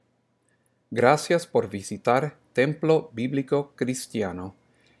Gracias por visitar Templo Bíblico Cristiano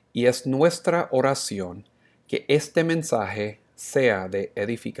y es nuestra oración que este mensaje sea de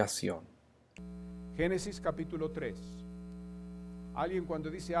edificación. Génesis capítulo 3. Alguien cuando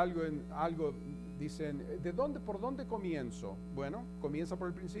dice algo dicen, ¿por dónde comienzo? Bueno, comienza por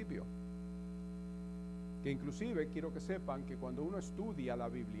el principio. Que inclusive quiero que sepan que cuando uno estudia la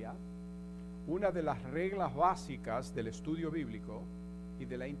Biblia, una de las reglas básicas del estudio bíblico y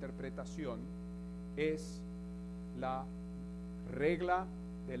de la interpretación es la regla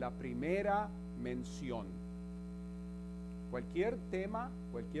de la primera mención. Cualquier tema,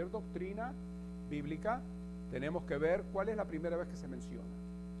 cualquier doctrina bíblica, tenemos que ver cuál es la primera vez que se menciona.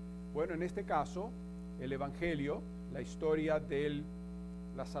 Bueno, en este caso, el Evangelio, la historia de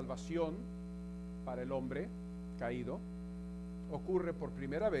la salvación para el hombre caído, ocurre por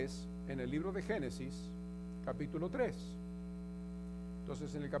primera vez en el libro de Génesis, capítulo 3.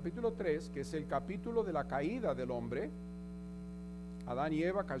 Entonces, en el capítulo 3, que es el capítulo de la caída del hombre, Adán y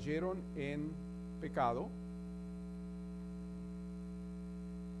Eva cayeron en pecado.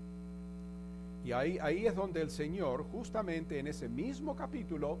 Y ahí es donde el Señor, justamente en ese mismo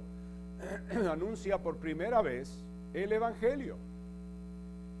capítulo, anuncia por primera vez el Evangelio.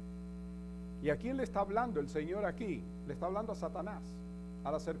 ¿Y a quién le está hablando el Señor aquí? Le está hablando a Satanás,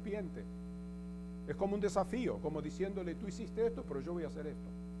 a la serpiente. Es como un desafío, como diciéndole, tú hiciste esto, pero yo voy a hacer esto.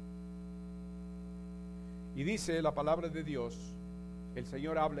 Y dice la palabra de Dios, el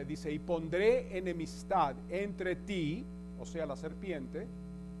Señor habla, dice, y pondré enemistad entre ti, o sea, la serpiente,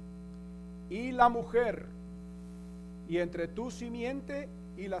 y la mujer, y entre tu simiente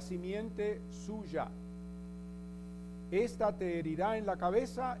y la simiente suya. Esta te herirá en la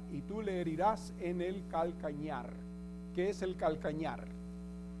cabeza y tú le herirás en el calcañar. ¿Qué es el calcañar?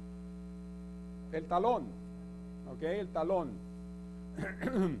 El talón, ¿ok? El talón.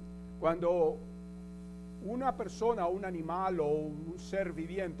 Cuando una persona, un animal o un ser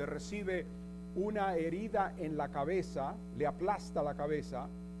viviente recibe una herida en la cabeza, le aplasta la cabeza,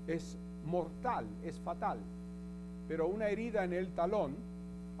 es mortal, es fatal. Pero una herida en el talón,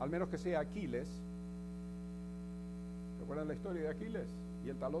 al menos que sea Aquiles, ¿recuerdan la historia de Aquiles y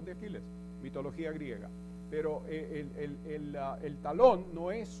el talón de Aquiles? Mitología griega. Pero el talón no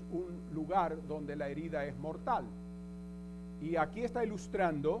es un lugar donde la herida es mortal. Y aquí está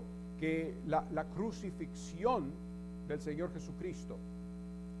ilustrando que la crucifixión del Señor Jesucristo,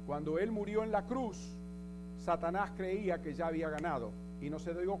 cuando Él murió en la cruz, Satanás creía que ya había ganado y no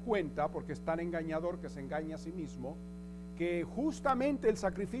se dio cuenta, porque es tan engañador que se engaña a sí mismo, que justamente el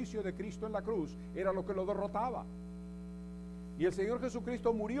sacrificio de Cristo en la cruz era lo que lo derrotaba. Y el Señor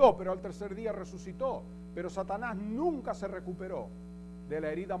Jesucristo murió, pero al tercer día resucitó. Pero Satanás nunca se recuperó de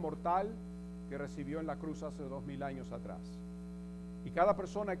la herida mortal que recibió en la cruz hace 2000 años atrás. Y cada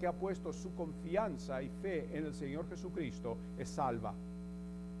persona que ha puesto su confianza y fe en el Señor Jesucristo es salva.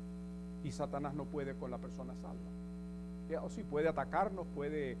 Y Satanás no puede con la persona salva. O sí, puede atacarnos,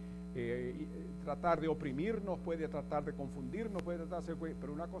 puede tratar de oprimirnos, puede tratar de confundirnos, puede tratar de hacer,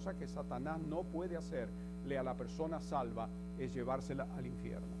 pero una cosa que Satanás no puede hacerle a la persona salva es llevársela al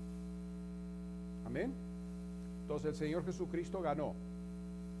infierno. Amén. Entonces el Señor Jesucristo ganó.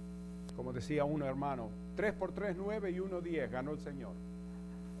 Como decía un hermano, 3 por 3, 9 y 1, 10, ganó el Señor.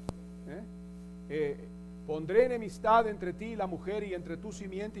 Pondré enemistad entre ti y la mujer, y entre tu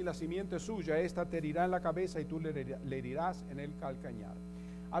simiente y la simiente suya. Esta te herirá en la cabeza y tú le herirás en el calcañar.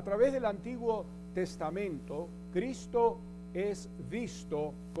 A través del Antiguo Testamento, Cristo es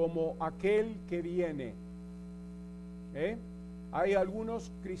visto como aquel que viene. Hay algunos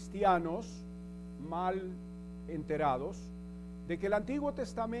cristianos mal enterados de que el Antiguo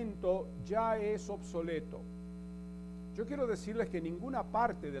Testamento ya es obsoleto. Yo quiero decirles que ninguna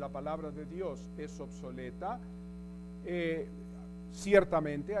parte de la palabra de Dios es obsoleta.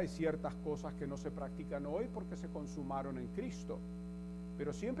 Ciertamente hay ciertas cosas que no se practican hoy porque se consumaron en Cristo,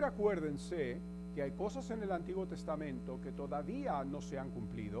 pero siempre acuérdense que hay cosas en el Antiguo Testamento que todavía no se han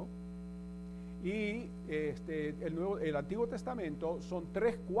cumplido. Y el Antiguo Testamento son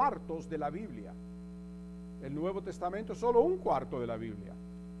 3/4 de la Biblia. El Nuevo Testamento es solo 1/4 de la Biblia.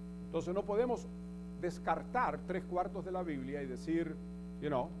 Entonces no podemos descartar 3/4 de la Biblia y decir,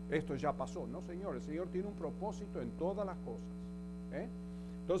 esto ya pasó. No, Señor, el Señor tiene un propósito en todas las cosas.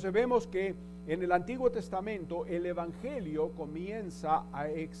 Entonces vemos que en el Antiguo Testamento el Evangelio comienza a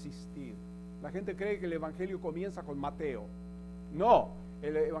existir. La gente cree que el Evangelio comienza con Mateo. No,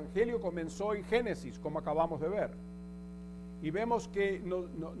 el Evangelio comenzó en Génesis, como acabamos de ver. Y vemos que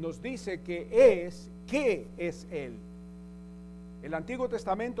nos dice qué es Él. El Antiguo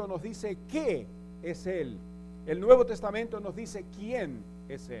Testamento nos dice qué es Él. El Nuevo Testamento nos dice quién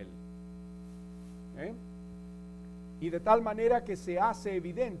es Él. Y de tal manera que se hace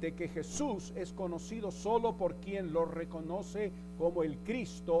evidente que Jesús es conocido solo por quien lo reconoce como el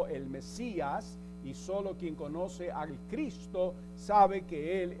Cristo, el Mesías, y solo quien conoce al Cristo sabe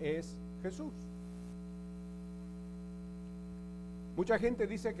que Él es Jesús. Mucha gente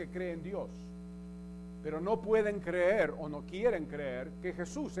dice que cree en Dios, pero no pueden creer o no quieren creer que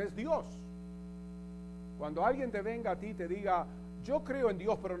Jesús es Dios. Cuando alguien te venga a ti y te diga, yo creo en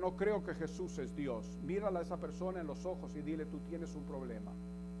Dios, pero no creo que Jesús es Dios, mírala a esa persona en los ojos y dile, tú tienes un problema.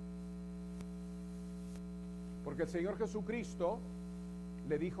 Porque el Señor Jesucristo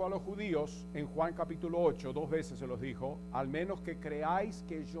le dijo a los judíos en Juan capítulo 8, 2 veces se los dijo, al menos que creáis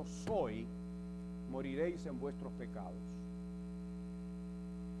que yo soy, moriréis en vuestros pecados.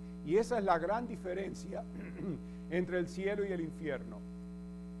 Y esa es la gran diferencia entre el cielo y el infierno.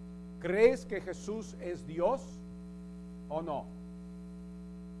 ¿Crees que Jesús es Dios o no?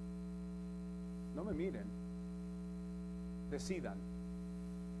 No me miren. Decidan.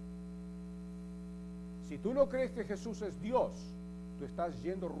 Si tú no crees que Jesús es Dios, tú estás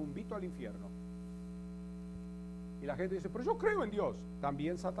yendo rumbito al infierno. Y la gente dice, pero yo creo en Dios.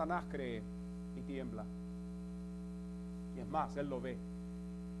 También Satanás cree y tiembla. Y es más, él lo ve.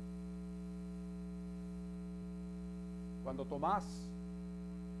 Cuando Tomás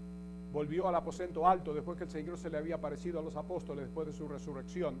volvió al aposento alto después que el Señor se le había aparecido a los apóstoles después de su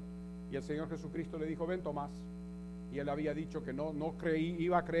resurrección, y el Señor Jesucristo le dijo, ven Tomás, y él había dicho que no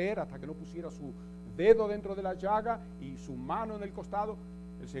iba a creer hasta que no pusiera su dedo dentro de la llaga y su mano en el costado.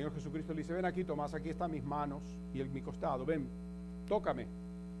 El Señor Jesucristo le dice, ven aquí Tomás, aquí están mis manos y mi costado, ven, tócame.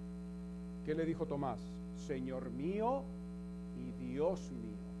 ¿Qué le dijo Tomás? Señor mío y Dios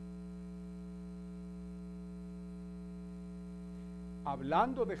mío.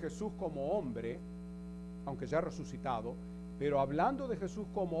 Hablando de Jesús como hombre, aunque ya resucitado, pero hablando de Jesús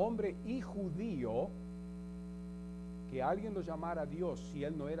como hombre y judío, que alguien lo llamara Dios si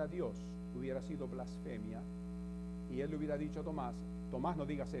él no era Dios, hubiera sido blasfemia, y él le hubiera dicho a Tomás, Tomás, no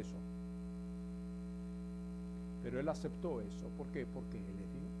digas eso. Pero él aceptó eso. ¿Por qué? Porque él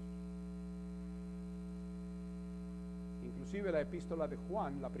es Dios. Inclusive la epístola de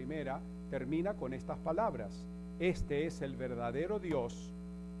Juan, la primera, termina con estas palabras: este es el verdadero Dios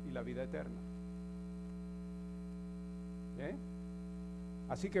y la vida eterna.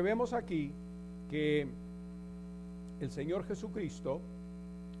 Así que vemos aquí que el Señor Jesucristo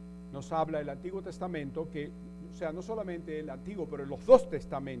nos habla del Antiguo Testamento, que, o sea, no solamente el Antiguo, pero los dos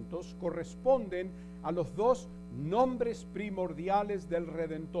testamentos corresponden a los dos nombres primordiales del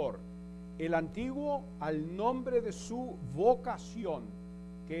Redentor. El Antiguo al nombre de su vocación,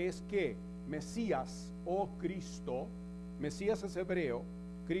 que es que Mesías o Cristo. Mesías es hebreo,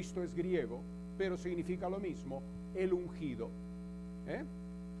 Cristo es griego, pero significa lo mismo, el ungido.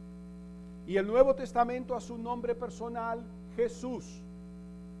 Y el Nuevo Testamento a su nombre personal, Jesús.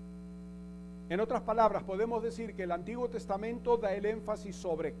 En otras palabras, podemos decir que el Antiguo Testamento da el énfasis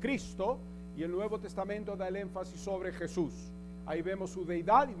sobre Cristo y el Nuevo Testamento da el énfasis sobre Jesús. Ahí vemos su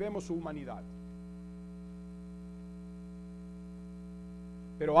deidad y vemos su humanidad.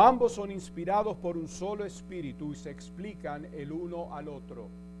 Pero ambos son inspirados por un solo espíritu y se explican el uno al otro.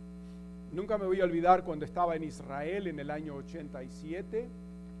 Nunca me voy a olvidar cuando estaba en Israel en el año 87.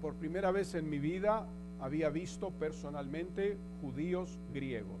 Por primera vez en mi vida había visto personalmente judíos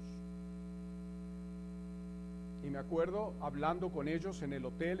griegos. Y me acuerdo hablando con ellos en el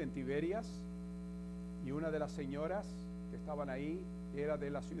hotel en Tiberias, y una de las señoras que estaban ahí era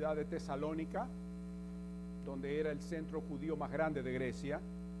de la ciudad de Tesalónica, donde era el centro judío más grande de Grecia,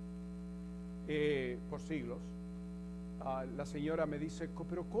 por siglos. La señora me dice,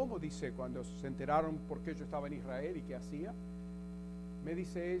 pero ¿cómo? Dice, cuando se enteraron por qué yo estaba en Israel y qué hacía, me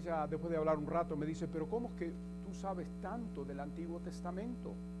dice ella, después de hablar un rato, me dice, pero ¿cómo es que tú sabes tanto del Antiguo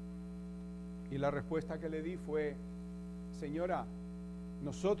Testamento? Y la respuesta que le di fue, señora,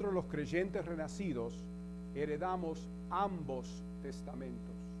 nosotros los creyentes renacidos heredamos ambos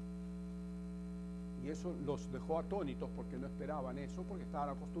testamentos. Y eso los dejó atónitos porque no esperaban eso, porque estaban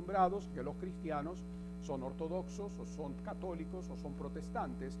acostumbrados que los cristianos son ortodoxos o son católicos o son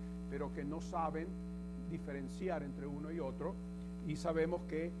protestantes, pero que no saben diferenciar entre uno y otro. Y sabemos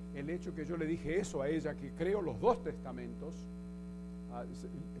que el hecho que yo le dije eso a ella, que creo los dos testamentos,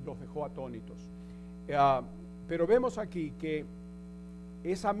 los dejó atónitos. Pero vemos aquí que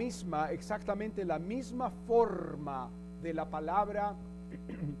esa misma, exactamente la misma forma de la palabra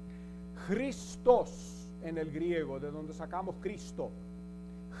Christos en el griego, de donde sacamos Cristo,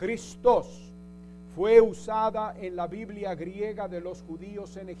 Christos, fue usada en la Biblia griega de los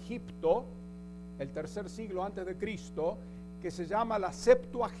judíos en Egipto, el tercer siglo antes de Cristo, que se llama la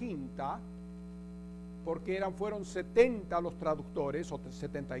Septuaginta, porque fueron 70 los traductores, o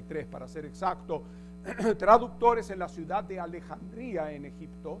 73 para ser exacto, traductores en la ciudad de Alejandría en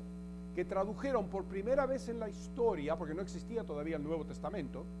Egipto, que tradujeron por primera vez en la historia, porque no existía todavía el Nuevo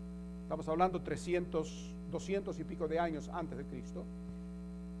Testamento, estamos hablando 200 y pico de años antes de Cristo,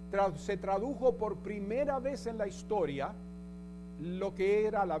 se tradujo por primera vez en la historia lo que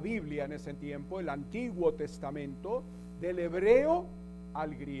era la Biblia en ese tiempo, el Antiguo Testamento, del hebreo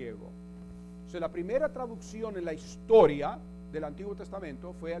al griego. O sea, la primera traducción en la historia del Antiguo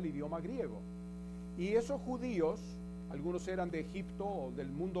Testamento fue al idioma griego. Y esos judíos, algunos eran de Egipto o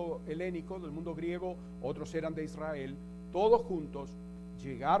del mundo helénico, del mundo griego, otros eran de Israel, todos juntos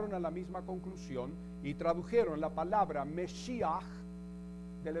llegaron a la misma conclusión y tradujeron la palabra Mesías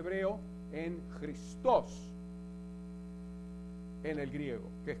del hebreo en Christos en el griego,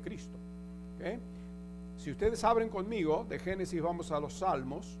 que es Cristo. ¿Okay? Si ustedes abren conmigo, de Génesis vamos a los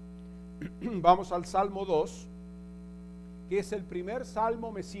Salmos, vamos al Salmo 2, que es el primer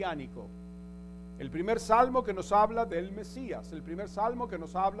salmo mesiánico, el primer salmo que nos habla del Mesías, el primer salmo que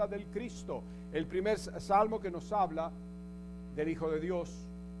nos habla del Cristo, el primer salmo que nos habla del Hijo de Dios,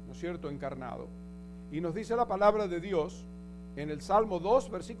 ¿no es cierto?, encarnado. Y nos dice la palabra de Dios en el Salmo 2,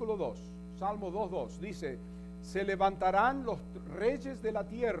 versículo 2, Salmo 2:2, dice: se levantarán los reyes de la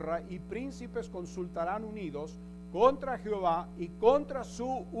tierra y príncipes consultarán unidos contra Jehová y contra su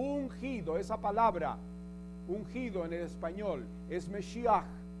ungido. Esa palabra, ungido en el español, es Mesías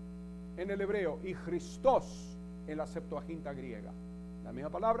en el hebreo y Christos en la Septuaginta griega. La misma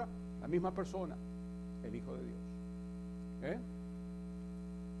palabra, la misma persona, el Hijo de Dios.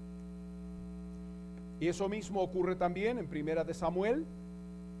 Y eso mismo ocurre también en Primera de Samuel,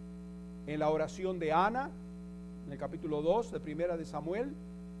 en la oración de Ana, en el capítulo 2 de Primera de Samuel,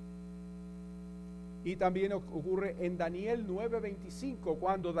 y también ocurre en Daniel 9:25,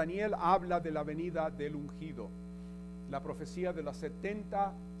 cuando Daniel habla de la venida del ungido, la profecía de las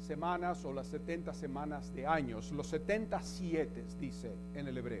 70 semanas o las 70 semanas de años, los 77 dice en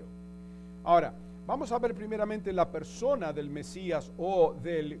el hebreo. Ahora, vamos a ver primeramente la persona del Mesías o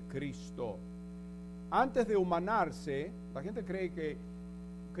del Cristo. Antes de humanarse, la gente cree que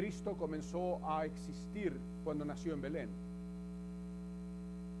Cristo comenzó a existir cuando nació en Belén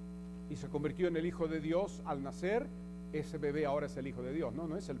y se convirtió en el Hijo de Dios al nacer. Ese bebé ahora es el Hijo de Dios.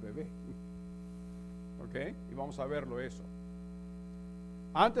 No es el bebé. ¿Ok? Y vamos a verlo eso.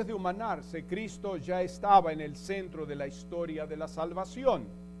 Antes de humanarse, Cristo ya estaba en el centro de la historia de la salvación.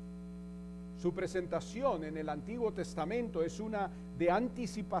 Su presentación en el Antiguo Testamento es una de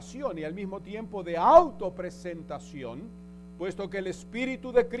anticipación y al mismo tiempo de autopresentación, puesto que el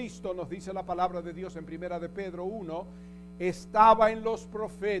Espíritu de Cristo, nos dice la palabra de Dios en Primera de Pedro 1, estaba en los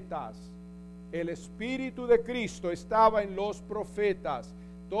profetas. El Espíritu de Cristo estaba en los profetas.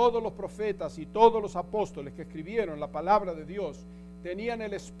 Todos los profetas y todos los apóstoles que escribieron la palabra de Dios tenían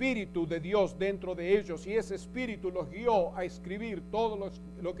el Espíritu de Dios dentro de ellos, y ese Espíritu los guió a escribir todo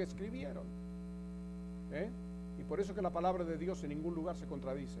lo que escribieron. Y por eso que la palabra de Dios en ningún lugar se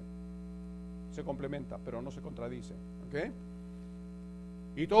contradice. Se complementa, pero no se contradice. ¿Okay?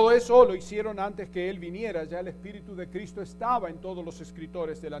 Y todo eso lo hicieron antes que Él viniera. Ya el Espíritu de Cristo estaba en todos los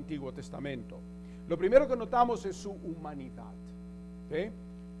escritores del Antiguo Testamento. Lo primero que notamos es su humanidad. ¿Okay?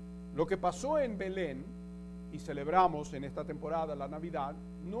 Lo que pasó en Belén, y celebramos en esta temporada la Navidad,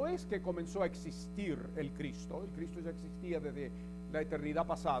 no es que comenzó a existir el Cristo ya existía desde la eternidad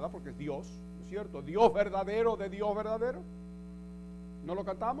pasada, porque es Dios, ¿no es cierto? Dios verdadero de Dios verdadero. ¿No lo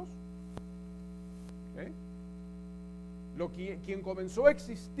cantamos? Quien comenzó a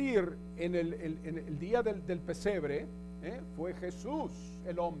existir en el día del pesebre fue Jesús,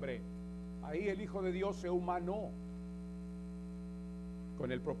 el hombre. Ahí el Hijo de Dios se humanó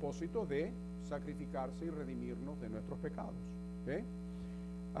con el propósito de sacrificarse y redimirnos de nuestros pecados.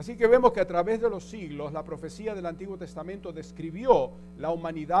 Así que vemos que a través de los siglos la profecía del Antiguo Testamento describió la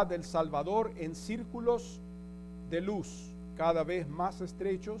humanidad del Salvador en círculos de luz cada vez más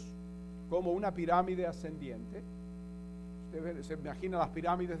estrechos, como una pirámide ascendiente. Usted se imagina las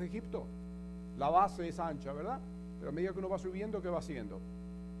pirámides de Egipto. La base es ancha, ¿verdad? Pero a medida que uno va subiendo, ¿qué va haciendo?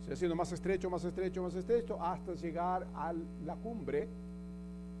 Se va haciendo más estrecho, más estrecho, más estrecho, hasta llegar a la cumbre.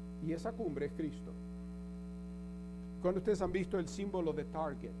 Y esa cumbre es Cristo. Cuando ustedes han visto el símbolo de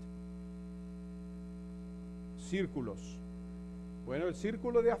Target, círculos. Bueno, el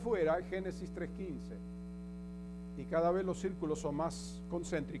círculo de afuera es Génesis 3:15. Y cada vez los círculos son más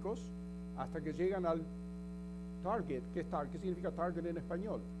concéntricos hasta que llegan al target. ¿Qué significa target en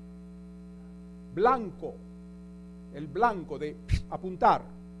español? Blanco. El blanco de apuntar.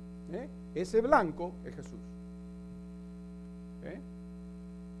 Ese blanco es Jesús.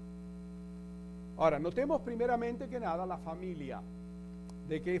 Ahora, notemos primeramente que nada la familia.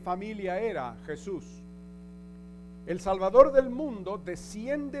 ¿De qué familia era Jesús? El Salvador del mundo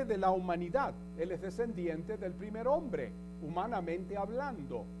desciende de la humanidad. Él es descendiente del primer hombre, humanamente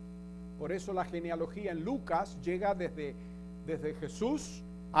hablando. Por eso la genealogía en Lucas llega desde Jesús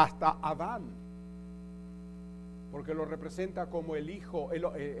hasta Adán, porque lo representa como el hijo,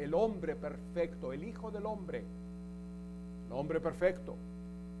 el hombre perfecto, el hijo del hombre, el hombre perfecto.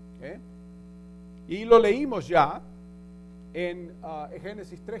 Y lo leímos ya en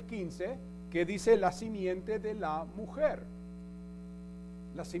Génesis 3:15, que dice la simiente de la mujer.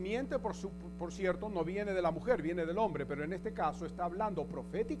 La simiente, por cierto, no viene de la mujer, viene del hombre, pero en este caso está hablando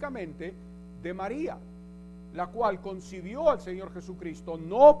proféticamente de María, la cual concibió al Señor Jesucristo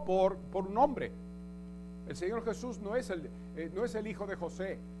no por un hombre. El Señor Jesús no es el hijo de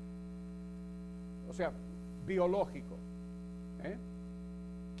José, o sea, biológico.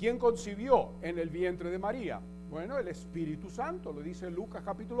 ¿Quién concibió en el vientre de María? Bueno, el Espíritu Santo, lo dice Lucas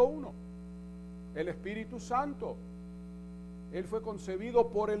capítulo 1. El Espíritu Santo. Él fue concebido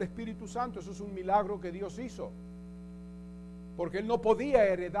por el Espíritu Santo. Eso es un milagro que Dios hizo, porque él no podía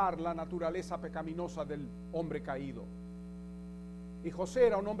heredar la naturaleza pecaminosa del hombre caído. ¿Y José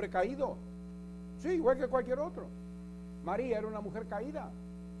era un hombre caído? Sí, igual que cualquier otro. María era una mujer caída.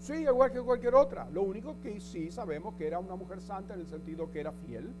 Sí, igual que cualquier otra. Lo único que sí sabemos que era una mujer santa en el sentido que era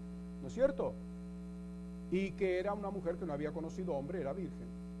fiel, ¿no es cierto? Y que era una mujer que no había conocido hombre, era virgen.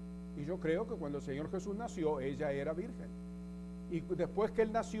 Y yo creo que cuando el Señor Jesús nació, ella era virgen. Y después que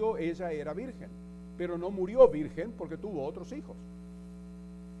él nació, ella era virgen. Pero no murió virgen porque tuvo otros hijos.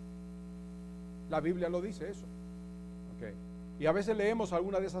 La Biblia lo dice eso. Okay. Y a veces leemos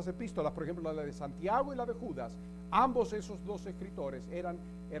alguna de esas epístolas, por ejemplo la de Santiago y la de Judas. Ambos esos dos escritores eran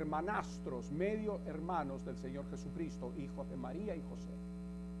hermanastros, medio hermanos del Señor Jesucristo, hijos de María y José.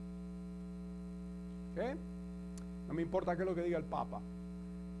 ¿Okay? No me importa qué es lo que diga el Papa,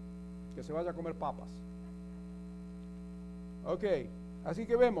 que se vaya a comer papas. Ok, así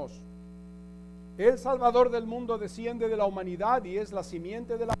que vemos, el Salvador del mundo desciende de la humanidad y es la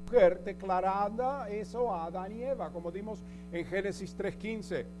simiente de la mujer, declarada eso a Adán y Eva, como dimos en Génesis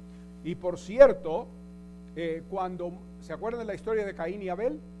 3:15. Y por cierto, cuando, ¿se acuerdan de la historia de Caín y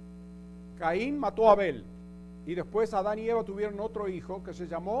Abel? Caín mató a Abel y después Adán y Eva tuvieron otro hijo que se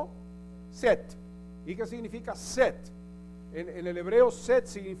llamó Set. ¿Y qué significa Set? En el hebreo Set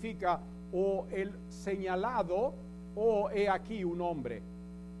significa o el señalado o he aquí un hombre.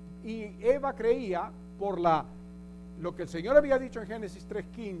 Y Eva creía por lo que el Señor había dicho en Génesis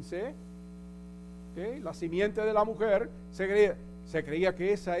 3:15, ¿okay? La simiente de la mujer, se creía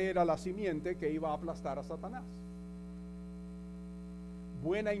que esa era la simiente que iba a aplastar a Satanás.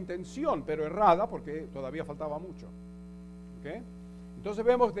 Buena intención, pero errada porque todavía faltaba mucho. ¿Okay? Entonces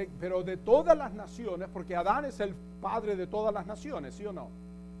vemos, pero de todas las naciones, porque Adán es el padre de todas las naciones, ¿sí o no?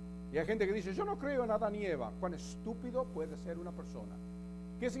 Y hay gente que dice, yo no creo en Adán y Eva. ¿Cuán estúpido puede ser una persona?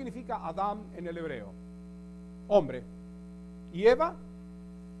 ¿Qué significa Adán en el hebreo? Hombre. ¿Y Eva?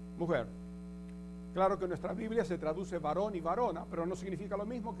 Mujer. Claro que en nuestra Biblia se traduce varón y varona, pero no significa lo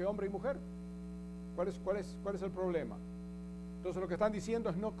mismo que hombre y mujer. ¿Cuál es el problema? Entonces lo que están diciendo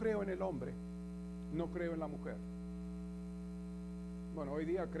es, no creo en el hombre, no creo en la mujer. Bueno, hoy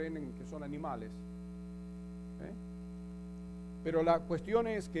día creen en que son animales. Pero la cuestión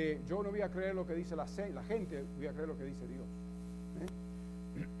es que yo no voy a creer lo que dice la gente, voy a creer lo que dice Dios.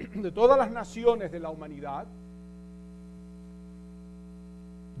 De todas las naciones de la humanidad,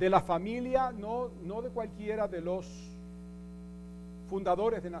 de la familia, no de cualquiera de los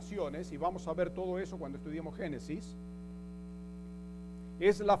fundadores de naciones, y vamos a ver todo eso cuando estudiemos Génesis,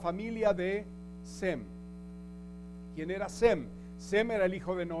 es la familia de Sem. ¿Quién era Sem? Sem era el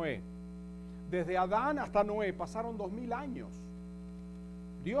hijo de Noé. Desde Adán hasta Noé pasaron 2000 años.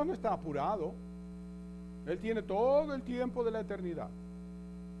 Dios no está apurado. Él tiene todo el tiempo de la eternidad.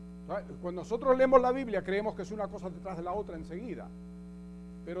 Cuando nosotros leemos la Biblia creemos que es una cosa detrás de la otra enseguida.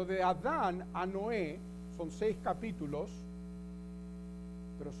 Pero de Adán a Noé son 6 capítulos,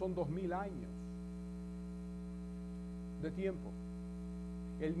 pero son 2000 años de tiempo.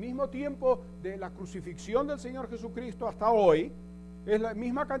 El mismo tiempo de la crucifixión del Señor Jesucristo hasta hoy es la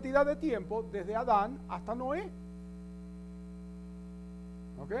misma cantidad de tiempo desde Adán hasta Noé.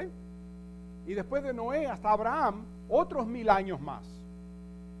 ¿Ok? Y después de Noé hasta Abraham, otros 1000 años más.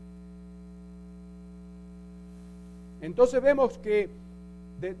 Entonces vemos que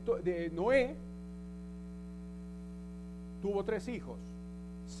de Noé tuvo 3 hijos: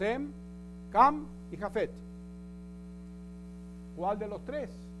 Sem, Cam y Jafet. ¿Cuál de los 3?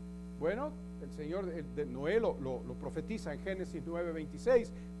 Bueno, el Señor de Noé lo profetiza en Génesis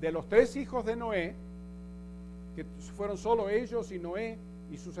 9:26, de los 3 hijos de Noé, que fueron solo ellos y Noé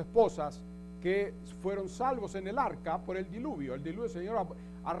y sus esposas, que fueron salvos en el arca por el diluvio. El diluvio, el Señor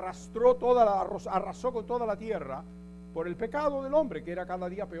arrasó con toda la tierra por el pecado del hombre, que era cada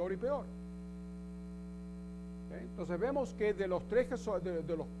día peor y peor. Entonces vemos que de los tres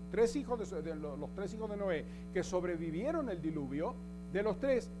hijos de Noé que sobrevivieron el diluvio, de los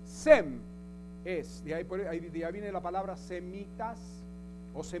 3, Sem es, de ahí viene la palabra semitas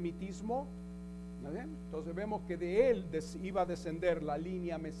o semitismo. Entonces vemos que de él iba a descender la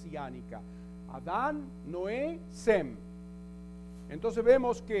línea mesiánica: Adán, Noé, Sem. Entonces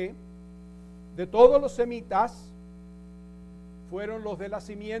vemos que de todos los semitas fueron los de la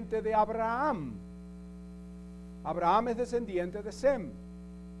simiente de Abraham. Abraham es descendiente de Sem.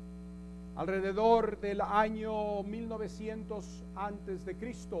 Alrededor del año 1900 antes de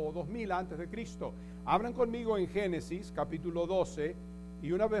Cristo o 2000 antes de Cristo. Abran conmigo en Génesis capítulo 12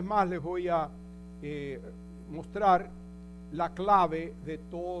 y una vez más les voy a mostrar la clave de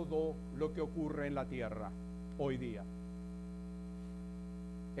todo lo que ocurre en la tierra hoy día.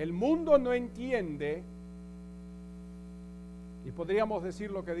 El mundo no entiende, y podríamos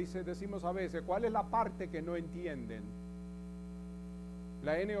decir lo que decimos a veces: ¿cuál es la parte que no entienden?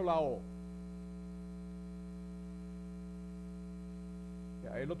 ¿La N o la O?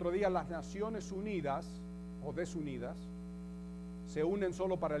 El otro día las Naciones Unidas o desunidas se unen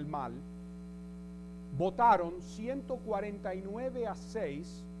solo para el mal. Votaron 149-6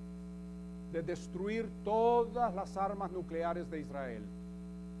 de destruir todas las armas nucleares de Israel.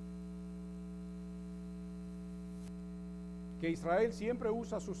 Que Israel siempre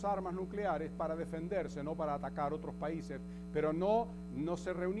usa sus armas nucleares para defenderse, no para atacar otros países, pero no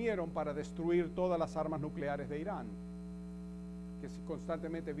se reunieron para destruir todas las armas nucleares de Irán, que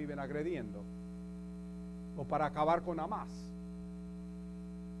constantemente viven agrediendo, o para acabar con Hamas,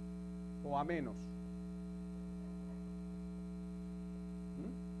 o a menos.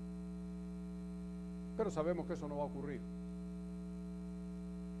 Pero sabemos que eso no va a ocurrir.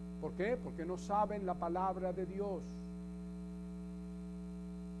 ¿Por qué? Porque no saben la palabra de Dios.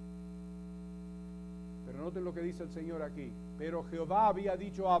 Pero noten lo que dice el Señor aquí: pero Jehová había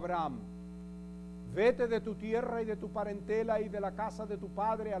dicho a Abraham: vete de tu tierra y de tu parentela y de la casa de tu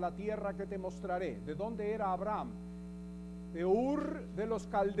padre a la tierra que te mostraré. ¿De dónde era Abraham? De Ur de los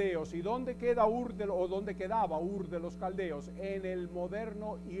Caldeos. ¿Y dónde queda dónde quedaba Ur de los Caldeos? En el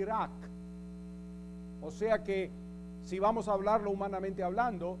moderno Irak. O sea que, si vamos a hablarlo humanamente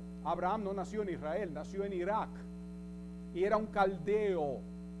hablando, Abraham no nació en Israel, nació en Irak. Y era un caldeo.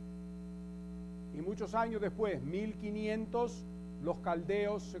 Y muchos años después, 1500, los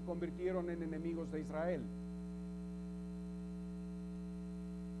caldeos se convirtieron en enemigos de Israel.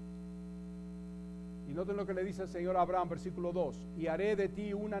 Y noten lo que le dice el Señor a Abraham, versículo 2: y haré de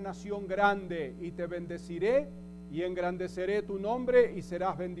ti una nación grande, y te bendeciré, y engrandeceré tu nombre, y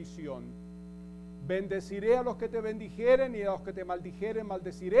serás bendición. Bendeciré a los que te bendijeren, y a los que te maldijeren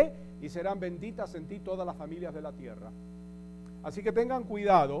maldeciré, y serán benditas en ti todas las familias de la tierra. Así que tengan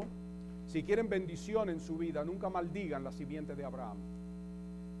cuidado. Si quieren bendición en su vida, nunca maldigan la simiente de Abraham,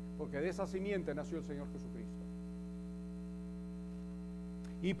 porque de esa simiente nació el Señor Jesucristo.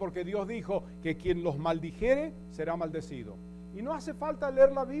 Y porque Dios dijo que quien los maldijere será maldecido. Y no hace falta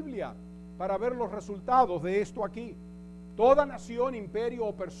leer la Biblia para ver los resultados de esto aquí. Toda nación, imperio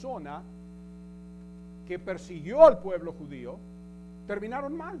o persona que persiguió al pueblo judío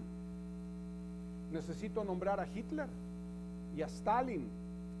terminaron mal. Necesito nombrar a Hitler y a Stalin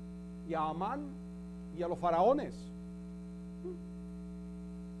y a Amán y a los faraones,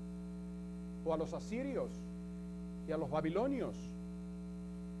 o a los asirios y a los babilonios,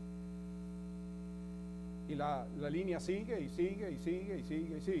 y la línea sigue y sigue y sigue y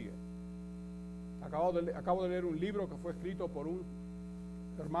sigue y sigue. Acabo de leer un libro que fue escrito por un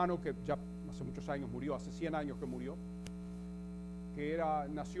hermano que ya hace muchos años murió, hace 100 años que murió, que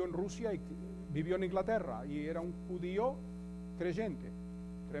nació en Rusia y vivió en Inglaterra, y era un judío creyente,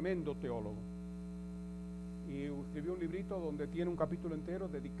 tremendo teólogo, y escribió un librito donde tiene un capítulo entero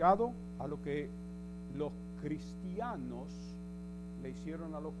dedicado a lo que los cristianos le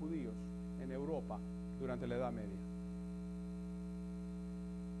hicieron a los judíos en Europa durante la Edad Media.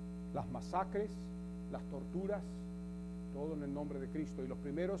 Las masacres, las torturas, todo en el nombre de Cristo, y los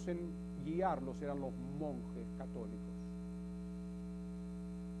primeros en guiarlos eran los monjes católicos,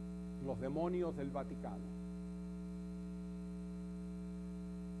 los demonios del Vaticano.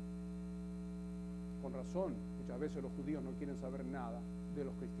 Con razón, muchas veces los judíos no quieren saber nada de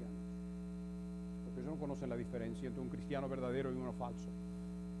los cristianos, porque ellos no conocen la diferencia entre un cristiano verdadero y uno falso.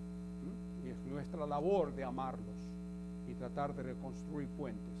 Y es nuestra labor de amarlos y tratar de reconstruir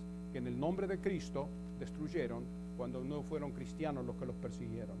puentes que en el nombre de Cristo destruyeron cuando no fueron cristianos los que los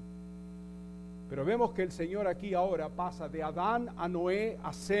persiguieron. Pero vemos que el Señor aquí ahora pasa de Adán a Noé,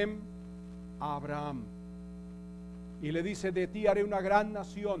 a Sem, a Abraham. Y le dice: de ti haré una gran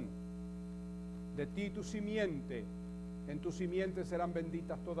nación, de ti tu simiente, en tu simiente serán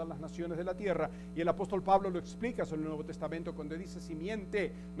benditas todas las naciones de la tierra. Y el apóstol Pablo lo explica en el Nuevo Testamento cuando dice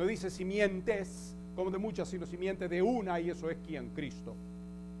simiente, no dice simientes como de muchas, sino simiente de una, y eso es ¿quién? Cristo.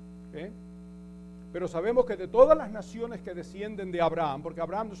 Pero sabemos que de todas las naciones que descienden de Abraham, porque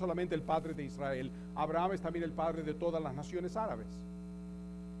Abraham no es solamente el padre de Israel, Abraham es también el padre de todas las naciones árabes.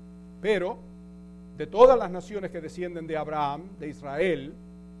 Pero de todas las naciones que descienden de Abraham, de Israel,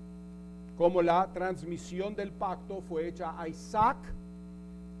 como la transmisión del pacto fue hecha a Isaac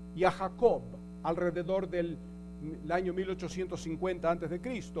y a Jacob alrededor del año 1850 antes de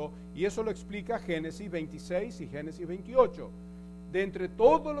Cristo, y eso lo explica Génesis 26 y Génesis 28. De entre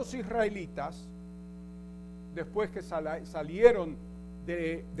todos los israelitas, después que salieron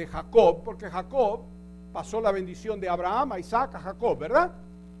de Jacob, porque Jacob pasó la bendición de Abraham a Isaac, a Jacob, ¿verdad?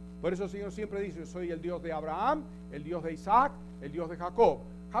 Por eso el Señor siempre dice: soy el Dios de Abraham, el Dios de Isaac, el Dios de Jacob.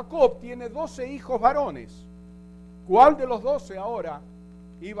 Jacob tiene 12 hijos varones. ¿Cuál de los 12 ahora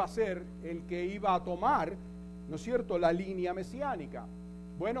iba a ser el que iba a tomar, ¿no es cierto?, la línea mesiánica?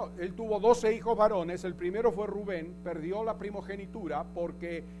 Bueno, él tuvo 12 hijos varones. El primero fue Rubén, perdió la primogenitura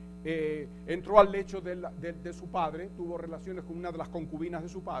porque entró al lecho de su padre, tuvo relaciones con una de las concubinas de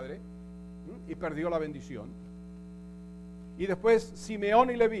su padre y perdió la bendición. Y después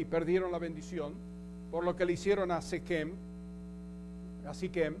Simeón y Leví perdieron la bendición, por lo que le hicieron a Siquem,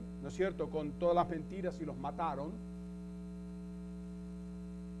 ¿no es cierto?, con todas las mentiras, y los mataron.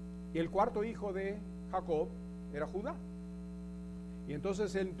 Y el cuarto hijo de Jacob era Judá. Y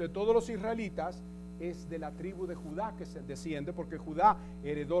entonces entre todos los israelitas es de la tribu de Judá que se desciende, porque Judá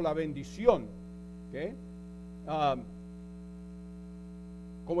heredó la bendición.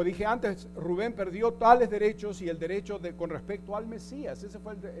 Como dije antes, Rubén perdió tales derechos, y el derecho con respecto al Mesías, ese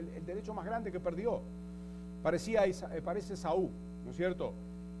fue el derecho más grande que perdió. Parece Saúl, ¿no es cierto?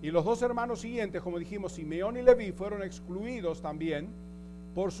 Y los dos hermanos siguientes, como dijimos, Simeón y Leví, fueron excluidos también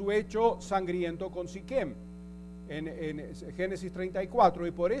por su hecho sangriento con Siquem en Génesis 34,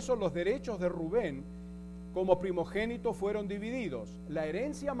 y por eso los derechos de Rubén como primogénito fueron divididos. La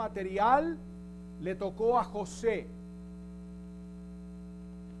herencia material le tocó a José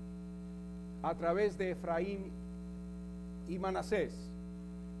a través de Efraín y Manasés.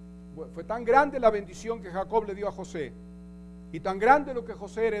 Fue tan grande la bendición que Jacob le dio a José, y tan grande lo que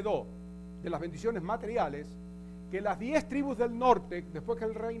José heredó de las bendiciones materiales, que las 10 tribus del norte, después que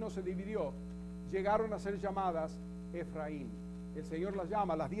el reino se dividió, llegaron a ser llamadas Efraín. El Señor las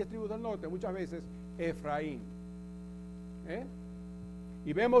llama, las 10 tribus del norte, muchas veces Efraín.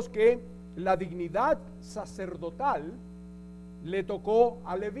 Y vemos que la dignidad sacerdotal le tocó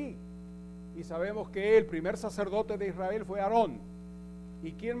a Leví. Y sabemos que el primer sacerdote de Israel fue Aarón.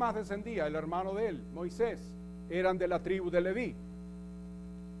 ¿Y quién más descendía? El hermano de él, Moisés. Eran de la tribu de Leví.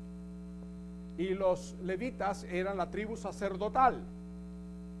 Y los levitas eran la tribu sacerdotal,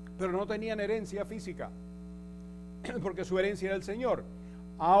 pero no tenían herencia física, porque su herencia era el Señor.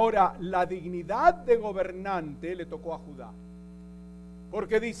 Ahora, la dignidad de gobernante le tocó a Judá,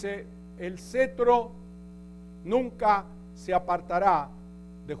 porque dice: el cetro nunca se apartará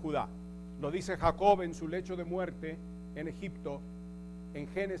de Judá. Lo dice Jacob en su lecho de muerte en Egipto, en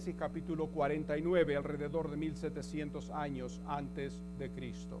Génesis capítulo 49, alrededor de 1700 años antes de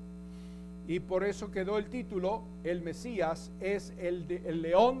Cristo. Y por eso quedó el título: el Mesías es el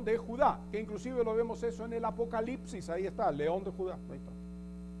león de Judá, que inclusive lo vemos eso en el Apocalipsis. Ahí está, el león de Judá, ahí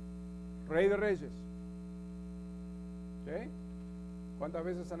está, Rey de Reyes. ¿Sí? ¿Cuántas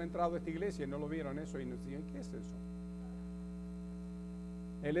veces han entrado a esta iglesia y no lo vieron eso y nos decían: ¿qué es eso?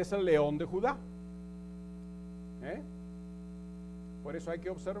 Él es el león de Judá. Por eso hay que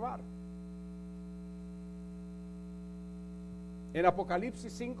observar. En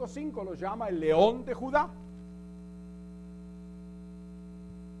Apocalipsis 5:5 lo llama el león de Judá.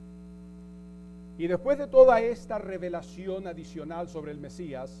 Y después de toda esta revelación adicional sobre el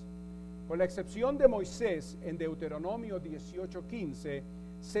Mesías, con la excepción de Moisés en Deuteronomio 18:15,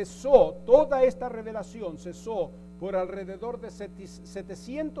 cesó toda esta revelación, cesó por alrededor de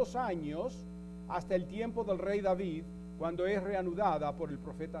 700 años hasta el tiempo del rey David, cuando es reanudada por el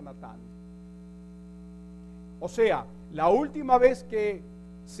profeta Natán. O sea, la última vez que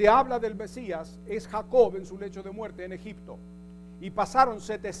se habla del Mesías es Jacob en su lecho de muerte en Egipto. Y pasaron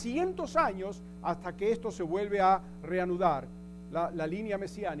 700 años hasta que esto se vuelve a reanudar la línea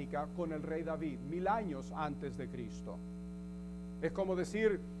mesiánica con el rey David, 1000 años antes de Cristo. Es como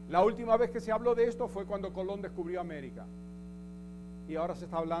decir, la última vez que se habló de esto fue cuando Colón descubrió América. Y ahora se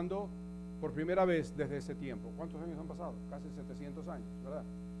está hablando por primera vez desde ese tiempo. ¿Cuántos años han pasado? Casi 700 años, ¿verdad?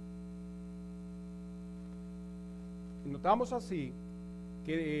 Y notamos así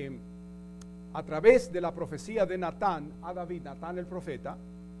que a través de la profecía de Natán a David, Natán el profeta,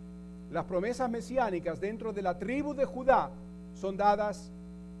 las promesas mesiánicas dentro de la tribu de Judá son dadas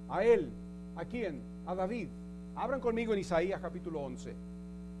a él. ¿A quién? A David. Abran conmigo en Isaías capítulo 11.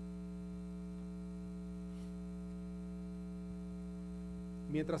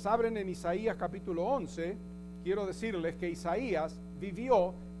 Mientras abren en Isaías capítulo 11, quiero decirles que Isaías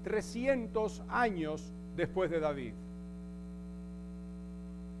vivió 300 años después de David.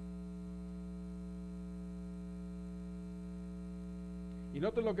 Y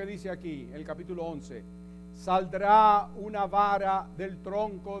noten lo que dice aquí, en el capítulo 11. Saldrá una vara del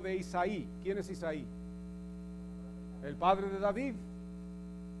tronco de Isaí. ¿Quién es Isaí? El padre de David.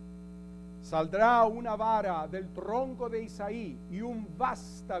 Saldrá una vara del tronco de Isaí y un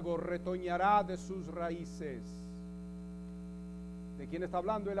vástago retoñará de sus raíces. ¿De quién está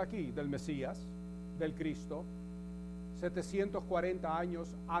hablando él aquí? Del Mesías, del Cristo, 740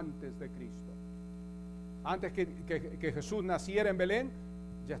 años antes de Cristo. Antes que Jesús naciera en Belén,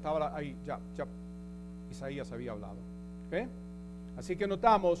 ya estaba ahí, ya Isaías había hablado. ¿Okay? Así que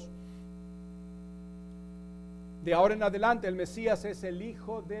notamos, de ahora en adelante el Mesías es el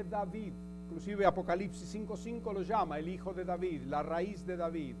hijo de David. Inclusive Apocalipsis 5:5 lo llama el hijo de David, la raíz de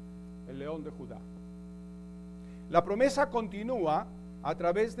David, el león de Judá. La promesa continúa a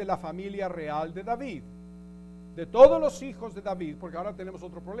través de la familia real de David, de todos los hijos de David, porque ahora tenemos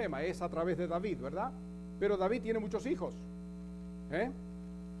otro problema, es a través de David, ¿verdad? Pero David tiene muchos hijos.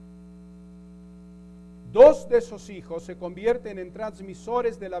 Dos de esos hijos se convierten en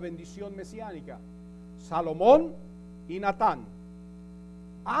transmisores de la bendición mesiánica, Salomón y Natán.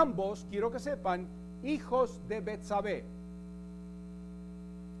 Ambos, quiero que sepan, hijos de Betsabé.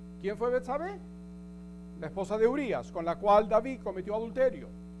 ¿Quién fue Betsabé? La esposa de Urías, con la cual David cometió adulterio.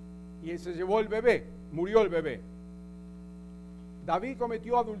 Y se llevó el bebé, murió el bebé. David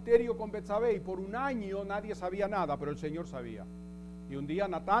cometió adulterio con Betsabé y por un año nadie sabía nada, pero el Señor sabía. Y un día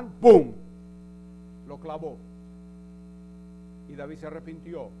Natán, ¡pum!, lo clavó. Y David se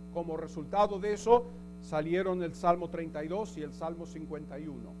arrepintió. Como resultado de eso, salieron el Salmo 32 y el Salmo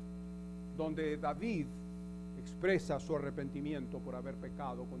 51, donde David expresa su arrepentimiento por haber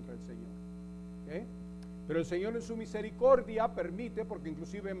pecado contra el Señor. Pero el Señor en su misericordia permite, porque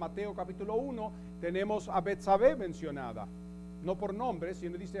inclusive en Mateo capítulo 1 tenemos a Betsabé mencionada, no por nombre,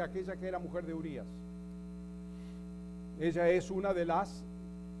 sino dice aquella que era mujer de Urías. Ella es una de las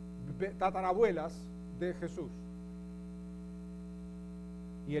tatarabuelas de Jesús.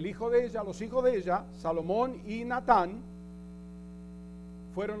 Y el hijo de ella, los hijos de ella, Salomón y Natán,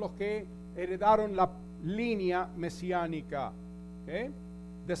 fueron los que heredaron la línea mesiánica.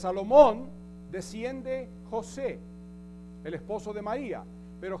 De Salomón desciende José, el esposo de María,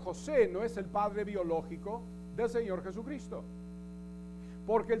 pero José no es el padre biológico del Señor Jesucristo,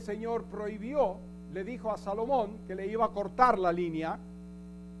 porque el Señor prohibió, le dijo a Salomón que le iba a cortar la línea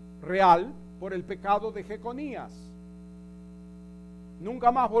real por el pecado de Jeconías.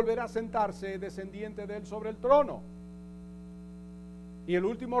 Nunca más volverá a sentarse descendiente de él sobre el trono. Y el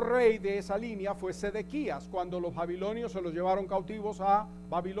último rey de esa línea fue Sedequías, cuando los babilonios se los llevaron cautivos a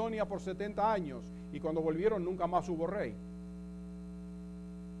Babilonia por 70 años. Y cuando volvieron nunca más hubo rey.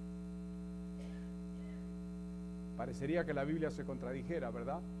 Parecería que la Biblia se contradijera,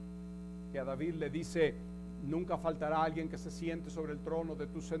 ¿verdad? Que a David le dice, nunca faltará alguien que se siente sobre el trono de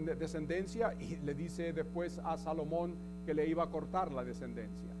tu descendencia, y le dice después a Salomón que le iba a cortar la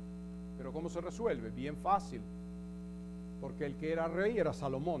descendencia. Pero ¿cómo se resuelve? Bien fácil, porque el que era rey era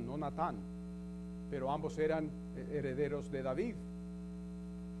Salomón, no Natán, pero ambos eran herederos de David,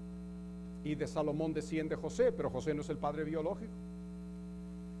 y de Salomón desciende José, pero José no es el padre biológico,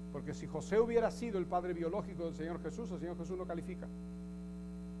 porque si José hubiera sido el padre biológico del Señor Jesús, el Señor Jesús no califica.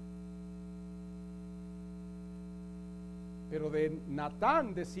 Pero de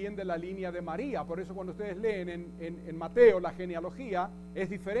Natán desciende la línea de María. Por eso cuando ustedes leen en Mateo la genealogía es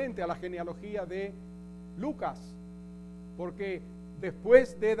diferente a la genealogía de Lucas, porque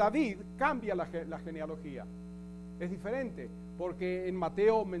después de David cambia la genealogía. Es diferente, porque en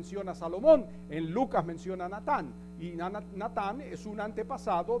Mateo menciona a Salomón, en Lucas menciona a Natán, y Natán es un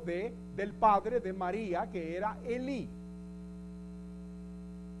antepasado del padre de María, que era Elí,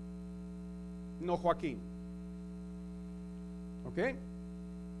 no Joaquín. ¿Ok?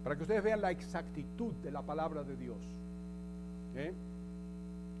 Para que ustedes vean la exactitud de la palabra de Dios.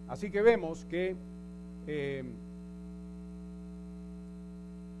 Así que vemos que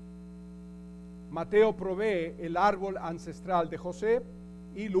Mateo provee el árbol ancestral de José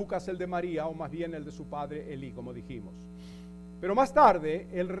y Lucas el de María, o más bien el de su padre Elí, como dijimos. Pero más tarde,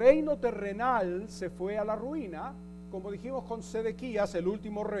 el reino terrenal se fue a la ruina. Como dijimos con Sedequías, el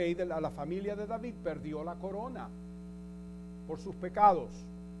último rey de la familia de David, perdió la corona por sus pecados.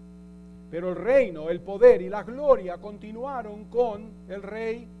 Pero el reino, el poder y la gloria continuaron con el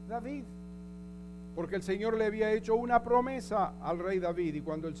rey David, porque el Señor le había hecho una promesa al rey David, y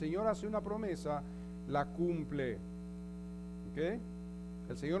cuando el Señor hace una promesa, la cumple. ¿Okay?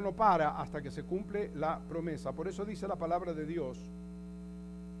 El Señor no para hasta que se cumple la promesa. Por eso dice la palabra de Dios: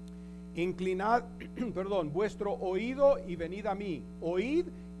 inclinad, vuestro oído y venid a mí. Oíd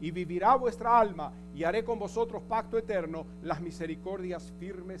y vivirá vuestra alma, y haré con vosotros pacto eterno, las misericordias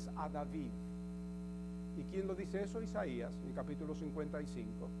firmes a David. ¿Y quién lo dice eso? Isaías, en el capítulo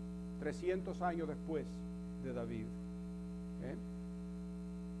 55, 300 años después de David.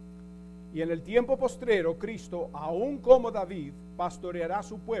 Y en el tiempo postrero, Cristo, aún como David, pastoreará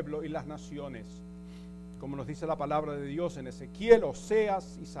su pueblo y las naciones, como nos dice la palabra de Dios en Ezequiel,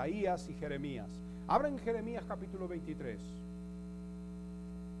 Oseas, Isaías y Jeremías. Abran Jeremías capítulo 23,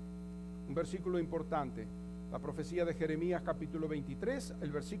 un versículo importante, la profecía de Jeremías capítulo 23,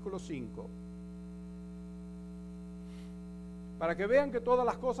 el versículo 5. Para que vean que todas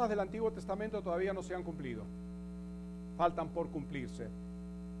las cosas del Antiguo Testamento todavía no se han cumplido, faltan por cumplirse.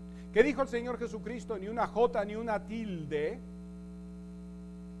 ¿Qué dijo el Señor Jesucristo? Ni una jota ni una tilde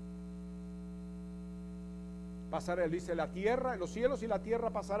pasará. Él dice: la tierra, los cielos y la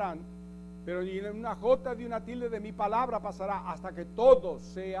tierra pasarán, pero ni una jota ni una tilde de mi palabra pasará hasta que todo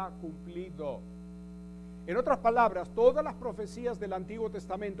sea cumplido. En otras palabras, todas las profecías del Antiguo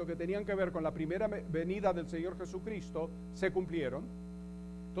Testamento que tenían que ver con la primera venida del Señor Jesucristo se cumplieron.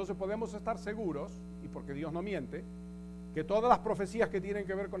 Entonces podemos estar seguros, y porque Dios no miente, que todas las profecías que tienen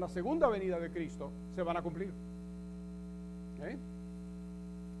que ver con la segunda venida de Cristo se van a cumplir.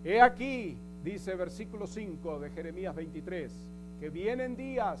 He aquí, dice versículo 5 de Jeremías 23, que vienen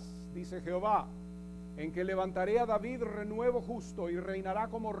días, dice Jehová, en que levantaré a David renuevo justo y reinará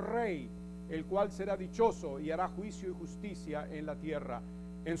como rey, el cual será dichoso y hará juicio y justicia en la tierra.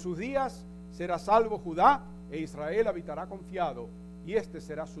 En sus días será salvo Judá, e Israel habitará confiado, y este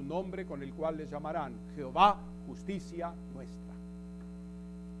será su nombre con el cual le llamarán Jehová, justicia nuestra.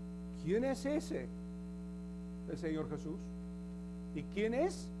 ¿Quién es ese? El Señor Jesús. ¿Y quién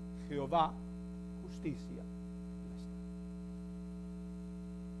es? Jehová, justicia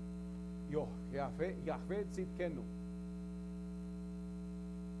nuestra. Yahvé tzidkenu.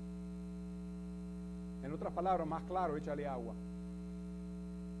 En otras palabras, más claro, échale agua.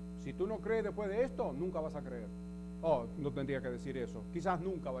 Si tú no crees después de esto, nunca vas a creer. Oh, no tendría que decir eso. Quizás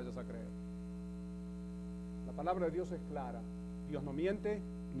nunca vayas a creer. La palabra de Dios es clara. Dios no miente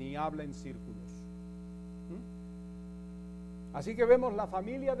ni habla en círculos. Así que vemos la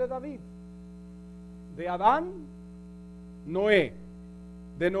familia de David. De Adán, Noé.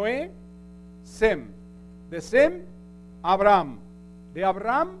 De Noé, Sem. De Sem, Abraham. De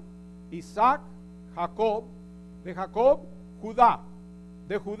Abraham, Isaac, Jacob. De Jacob, Judá.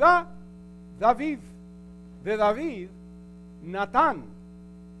 De Judá, David. De David, Natán.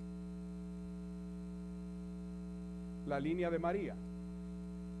 La línea de María.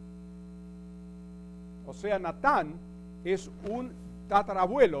 O sea, Natán es un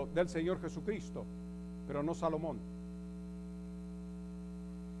tatarabuelo del Señor Jesucristo, pero no Salomón.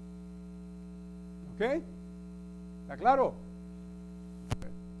 ¿Ok? ¿Está claro?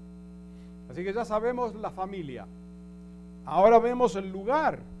 Así que ya sabemos la familia. Ahora vemos el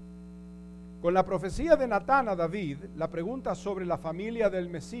lugar. Con la profecía de Natán a David, la pregunta sobre la familia del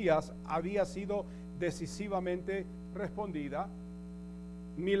Mesías había sido decisivamente respondida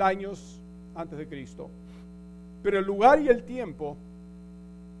 1000 años antes de Cristo. Pero el lugar y el tiempo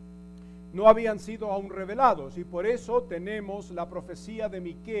no habían sido aún revelados, y por eso tenemos la profecía de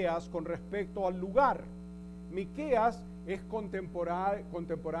Miqueas con respecto al lugar. Miqueas es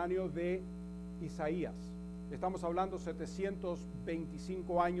contemporáneo de Isaías. Estamos hablando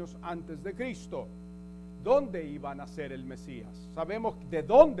 725 años antes de Cristo. ¿Dónde iba a nacer el Mesías? Sabemos de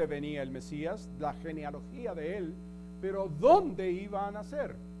dónde venía el Mesías, la genealogía de él, pero ¿dónde iba a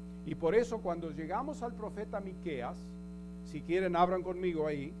nacer? Y por eso cuando llegamos al profeta Miqueas, si quieren abran conmigo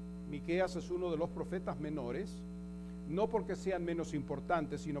ahí, Miqueas es uno de los profetas menores, no porque sean menos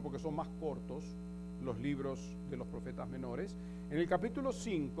importantes, sino porque son más cortos los libros de los profetas menores. En el capítulo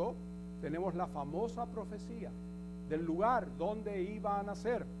 5 tenemos la famosa profecía del lugar donde iba a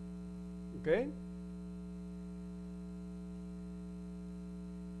nacer. ¿Ok?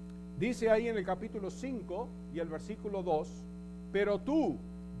 Dice ahí en el capítulo 5 y el versículo 2, pero tú,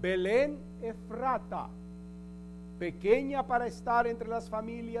 Belén Efrata, pequeña para estar entre las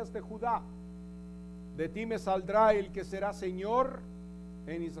familias de Judá, de ti me saldrá el que será Señor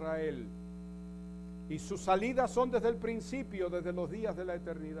en Israel, y sus salidas son desde el principio, desde los días de la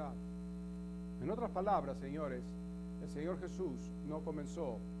eternidad. En otras palabras, señores, el Señor Jesús no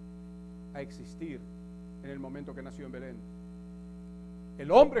comenzó a existir en el momento que nació en Belén. El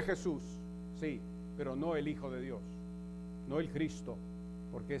hombre Jesús, sí, pero no el Hijo de Dios, no el Cristo,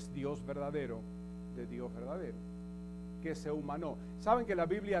 porque es Dios verdadero de Dios verdadero, que se humanó. ¿Saben que la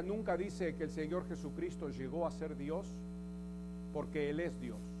Biblia nunca dice que el Señor Jesucristo llegó a ser Dios? Porque Él es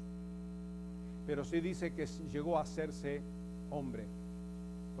Dios. Pero sí dice que llegó a hacerse hombre,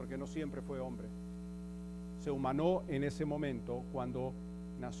 porque no siempre fue hombre. Se humanó en ese momento cuando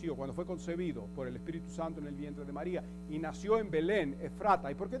nació, cuando fue concebido por el Espíritu Santo en el vientre de María, y nació en Belén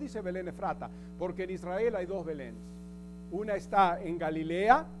Efrata. ¿Y por qué dice Belén Efrata? Porque en Israel hay dos Beléns. Una está en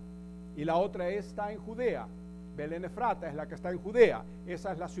Galilea y la otra está en Judea. Belén Efrata es la que está en Judea.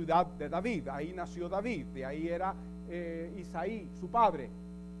 Esa es la ciudad de David. Ahí nació David. De ahí era Isaí, su padre.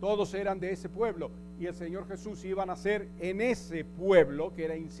 Todos eran de ese pueblo. Y el Señor Jesús iba a nacer en ese pueblo que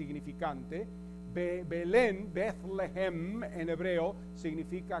era insignificante. Belén, Bethlehem en hebreo,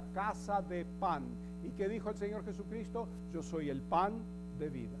 significa casa de pan. ¿Y qué dijo el Señor Jesucristo? Yo soy el pan de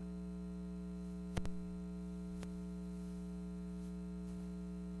vida.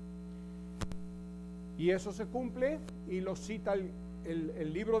 Y eso se cumple, y lo cita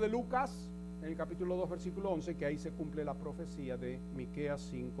el libro de Lucas, en el capítulo 2, versículo 11, que ahí se cumple la profecía de Miqueas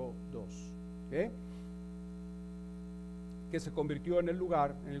 5, 2. Que se convirtió en el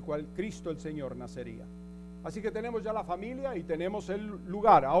lugar en el cual Cristo el Señor nacería. Así que tenemos ya la familia y tenemos el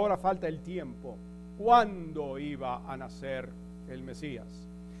lugar. Ahora falta el tiempo. ¿Cuándo iba a nacer el Mesías?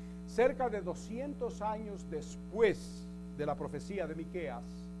 Cerca de 200 años después de la profecía de Miqueas,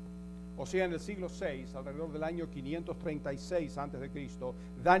 o sea, en el siglo VI, alrededor del año 536 a.C.,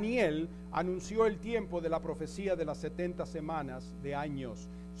 Daniel anunció el tiempo de la profecía de las 70 semanas de años.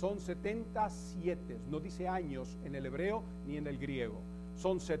 Son 77, no dice años en el hebreo ni en el griego.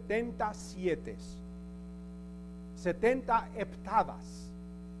 Son 77, 70 heptadas.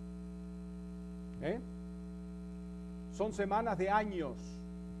 Son semanas de años.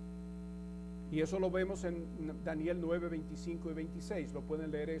 Y eso lo vemos en Daniel 9, 25 y 26. Lo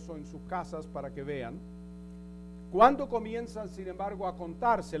pueden leer eso en sus casas para que vean. ¿Cuándo comienzan, sin embargo, a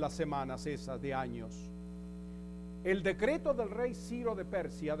contarse las semanas esas de años? El decreto del rey Ciro de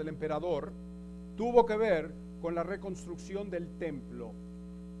Persia, del emperador, tuvo que ver con la reconstrucción del templo.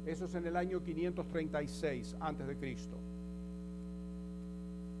 Eso es en el año 536 a.C.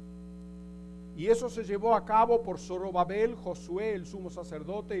 Y eso se llevó a cabo por Zorobabel, Josué, el sumo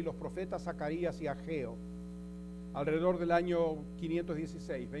sacerdote, y los profetas Zacarías y Ageo, alrededor del año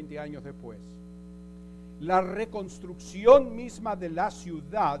 516, 20 años después. La reconstrucción misma de la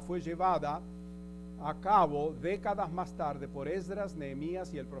ciudad fue llevada a cabo décadas más tarde por Esdras,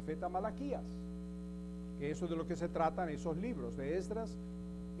 Nehemías y el profeta Malaquías, que eso es de lo que se tratan esos libros, de Esdras,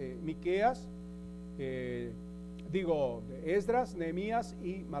 Miqueas, Esdras, Nehemías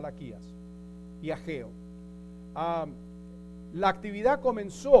y Malaquías y Ageo. La actividad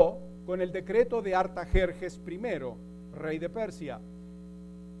comenzó con el decreto de Artajerjes I, rey de Persia,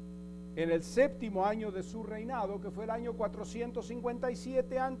 en el 7º año de su reinado, que fue el año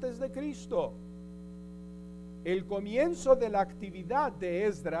 457 antes de Cristo. El comienzo de la actividad de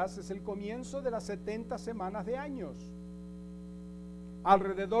Esdras es el comienzo de las 70 semanas de años.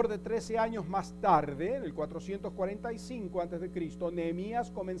 Alrededor de 13 años más tarde, en el 445 a.C.,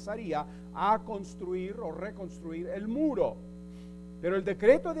 Nehemías comenzaría a construir o reconstruir el muro. Pero el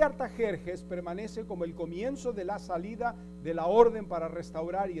decreto de Artajerjes permanece como el comienzo de la salida de la orden para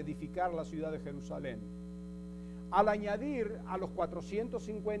restaurar y edificar la ciudad de Jerusalén. Al añadir a los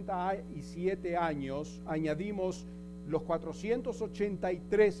 457 años, añadimos los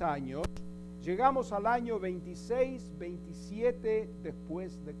 483 años, llegamos al año 26, 27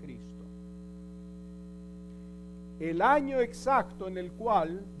 después de Cristo. El año exacto en el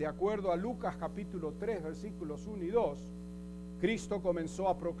cual, de acuerdo a Lucas capítulo 3, versículos 1 y 2, Cristo comenzó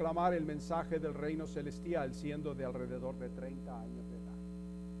a proclamar el mensaje del reino celestial, siendo de alrededor de 30 años de edad.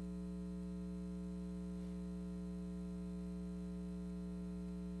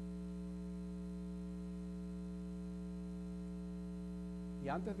 Y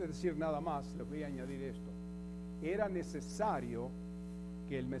antes de decir nada más, les voy a añadir esto. Era necesario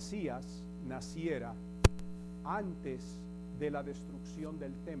que el Mesías naciera antes de la destrucción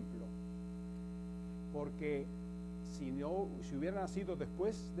del templo, porque si hubiera nacido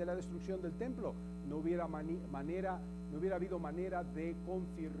después de la destrucción del templo, no hubiera habido manera de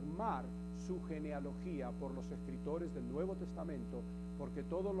confirmar su genealogía por los escritores del Nuevo Testamento, porque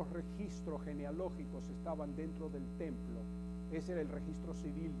todos los registros genealógicos estaban dentro del templo. Ese era el registro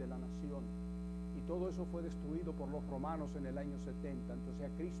civil de la nación. Y todo eso fue destruido por los romanos en el año 70. Entonces a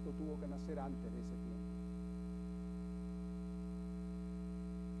Cristo tuvo que nacer antes de ese tiempo.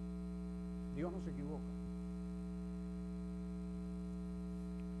 Dios no se equivoca.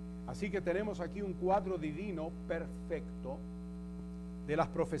 Así que tenemos aquí un cuadro divino perfecto de las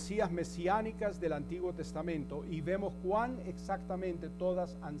profecías mesiánicas del Antiguo Testamento y vemos cuán exactamente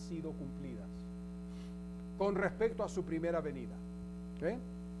todas han sido cumplidas con respecto a su primera venida. ¿Okay?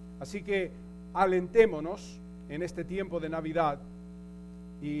 Así que alentémonos en este tiempo de Navidad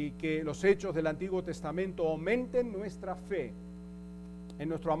y que los hechos del Antiguo Testamento aumenten nuestra fe en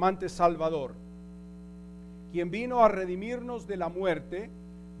nuestro amante Salvador, quien vino a redimirnos de la muerte,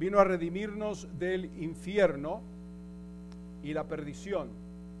 vino a redimirnos del infierno y la perdición.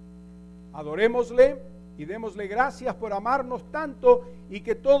 Adorémosle y démosle gracias por amarnos tanto y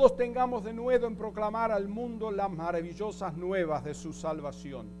que todos tengamos de nuevo en proclamar al mundo las maravillosas nuevas de su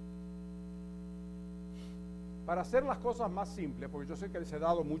salvación. Para hacer las cosas más simples, porque yo sé que les he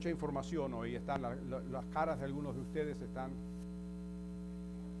dado mucha información hoy, están las caras de algunos de ustedes están...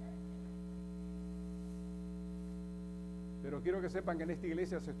 Pero quiero que sepan que en esta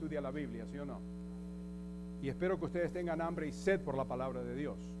iglesia se estudia la Biblia, ¿sí o no? Y espero que ustedes tengan hambre y sed por la palabra de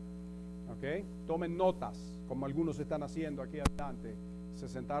Dios. ¿Ok? Tomen notas, como algunos están haciendo aquí adelante. Se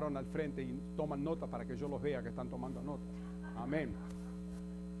sentaron al frente y toman notas para que yo los vea que están tomando notas. Amén.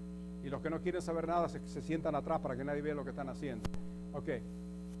 Y los que no quieren saber nada se sientan atrás para que nadie vea lo que están haciendo. Ok.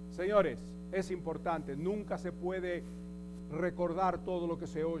 Señores, es importante. Nunca se puede recordar todo lo que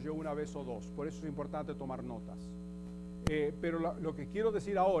se oye una vez o dos. Por eso es importante tomar notas. Pero lo que quiero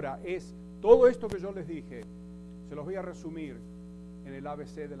decir ahora es, todo esto que yo les dije, se los voy a resumir en el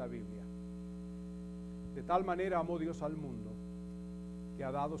ABC de la Biblia. De tal manera amó Dios al mundo, que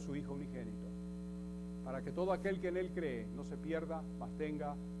ha dado su Hijo unigénito, para que todo aquel que en Él cree no se pierda, mas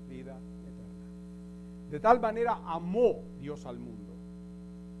tenga vida eterna. De tal manera amó Dios al mundo.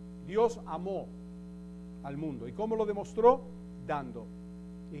 Dios amó al mundo. ¿Y cómo lo demostró? Dando.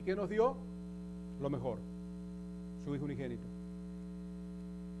 ¿Y qué nos dio? Lo mejor. Su Hijo unigénito.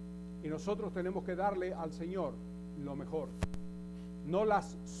 Y nosotros tenemos que darle al Señor lo mejor, no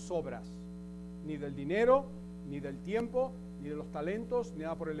las sobras, ni del dinero, ni del tiempo, ni de los talentos, ni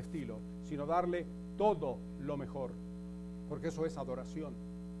nada por el estilo, sino darle todo lo mejor, porque eso es adoración.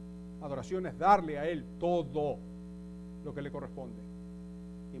 Adoración es darle a Él todo lo que le corresponde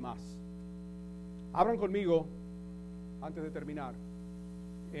y más. Abran conmigo, antes de terminar,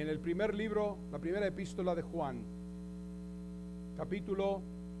 en el primer libro, la primera epístola de Juan, capítulo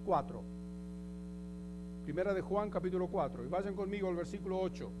 4. Primera de Juan, capítulo 4. Y vayan conmigo al versículo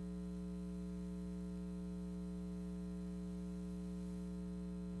 8.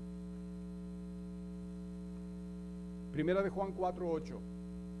 Primera de Juan 4, 8.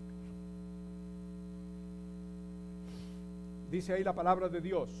 Dice ahí la palabra de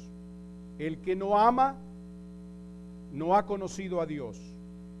Dios: el que no ama, no ha conocido a Dios,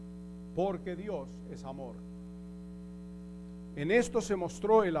 porque Dios es amor. En esto se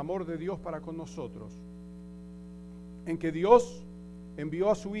mostró el amor de Dios para con nosotros, en que Dios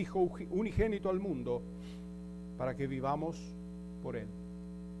envió a su Hijo unigénito al mundo para que vivamos por Él.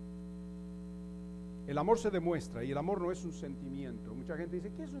 El amor se demuestra y el amor no es un sentimiento. Mucha gente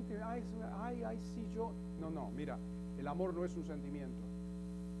dice, ¿qué es un sentimiento? Ay, sí, yo... No, mira, el amor no es un sentimiento.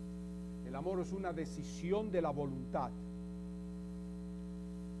 El amor es una decisión de la voluntad.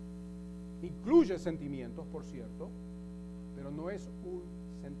 Incluye sentimientos, por cierto, pero no es un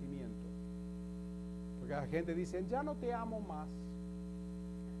sentimiento. Porque la gente dice, ya no te amo más.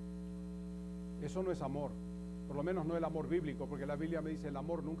 Eso no es amor. Por lo menos no el amor bíblico, porque la Biblia me dice, el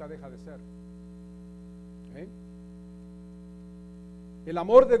amor nunca deja de ser. ¿Eh? El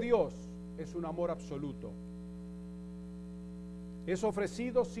amor de Dios es un amor absoluto. Es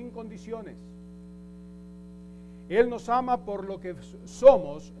ofrecido sin condiciones. Él nos ama por lo que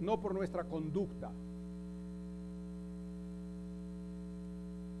somos, no por nuestra conducta.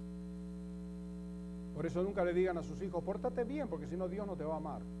 Por eso nunca le digan a sus hijos, pórtate bien, porque si no Dios no te va a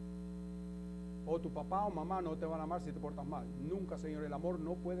amar. O tu papá o mamá no te van a amar si te portas mal. Nunca, Señor, el amor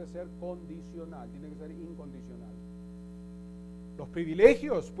no puede ser condicional, tiene que ser incondicional. Los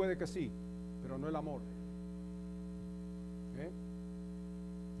privilegios puede que sí, pero no el amor.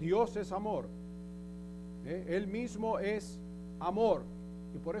 Dios es amor. Él mismo es amor.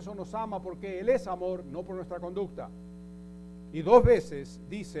 Y por eso nos ama, porque Él es amor, no por nuestra conducta. Y 2 veces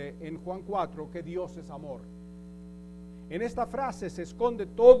dice en Juan 4 que Dios es amor. En esta frase se esconde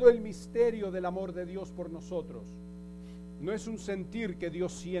todo el misterio del amor de Dios por nosotros. No es un sentir que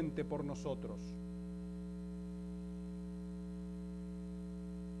Dios siente por nosotros.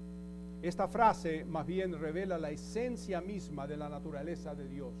 Esta frase más bien revela la esencia misma de la naturaleza de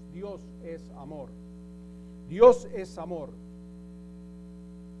Dios. Dios es amor. Dios es amor.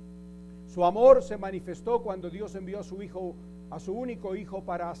 Su amor se manifestó cuando Dios envió a su Hijo, a su único Hijo,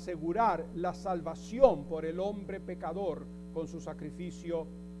 para asegurar la salvación por el hombre pecador con su sacrificio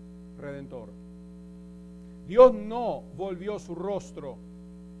redentor. Dios no volvió su rostro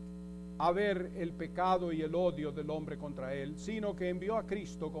a ver el pecado y el odio del hombre contra él, sino que envió a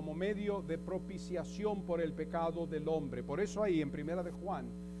Cristo como medio de propiciación por el pecado del hombre. Por eso ahí en 1 de Juan,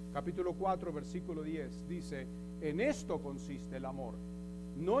 capítulo 4, versículo 10, dice: en esto consiste el amor,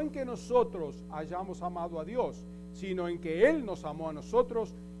 no en que nosotros hayamos amado a Dios, sino en que Él nos amó a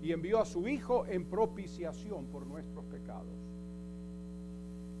nosotros y envió a su Hijo en propiciación por nuestros pecados.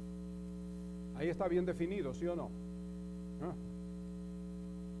 Ahí está bien definido, ¿sí o no? ¿Ah?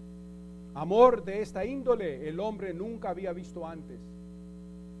 Amor de esta índole el hombre nunca había visto antes.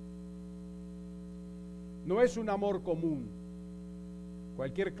 No es un amor común,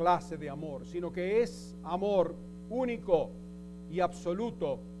 cualquier clase de amor, sino que es amor único y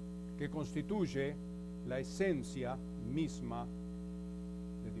absoluto que constituye la esencia misma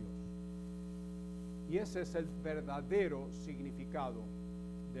de Dios. Y ese es el verdadero significado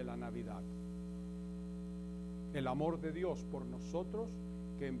de la Navidad. El amor de Dios por nosotros,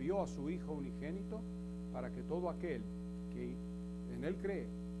 que envió a su Hijo unigénito para que todo aquel que en Él cree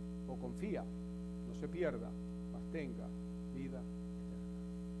o confía no se pierda, mas tenga vida eterna.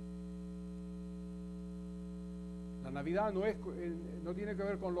 La Navidad no tiene que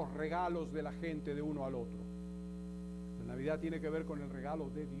ver con los regalos de la gente de uno al otro. La Navidad tiene que ver con el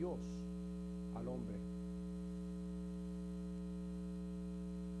regalo de Dios al hombre.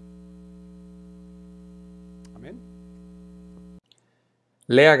 Amén.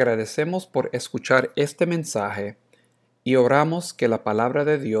 Le agradecemos por escuchar este mensaje y oramos que la palabra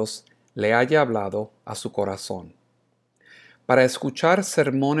de Dios le haya hablado a su corazón. Para escuchar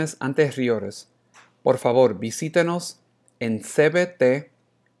sermones anteriores, por favor visítenos en cbttbc.com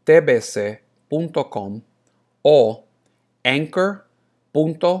o anchor.fm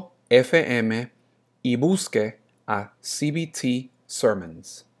y busque a CBT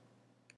Sermons.